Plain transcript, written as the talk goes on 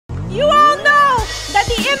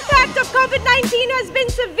impact of COVID-19 has been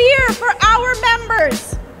severe for our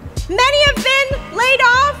members. Many have been laid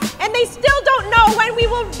off, and they still don't know when we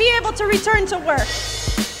will be able to return to work.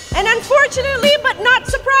 And unfortunately, but not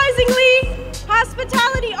surprisingly,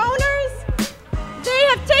 hospitality owners, they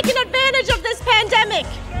have taken advantage of this pandemic.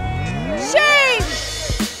 Shame!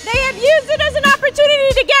 They have used it as an opportunity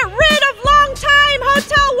to get rid of long-time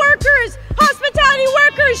hotel workers, hospitality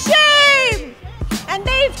workers. Shame! And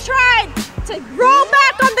they've tried to roll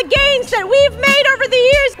back on the gains that we've made over the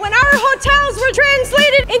years. When our hotels were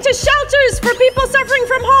translated into shelters for people suffering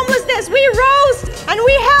from homelessness, we rose and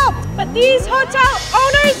we helped. But these hotel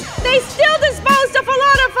owners, they still disposed of a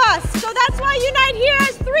lot of us. So that's why Unite Here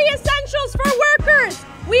has 3 essentials for workers.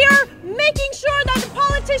 We are making sure that the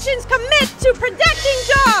politicians commit to protecting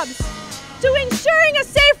jobs, to ensuring a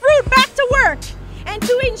safe route back to work, and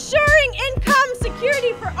to ensuring income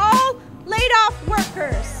security for all laid-off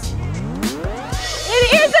workers.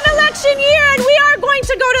 It is an election year, and we are going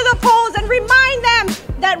to go to the polls and remind them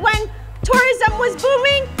that when tourism was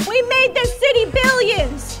booming, we made this city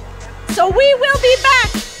billions. So we will be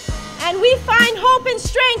back, and we find hope and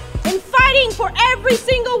strength in fighting for every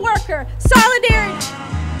single worker.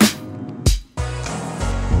 Solidarity.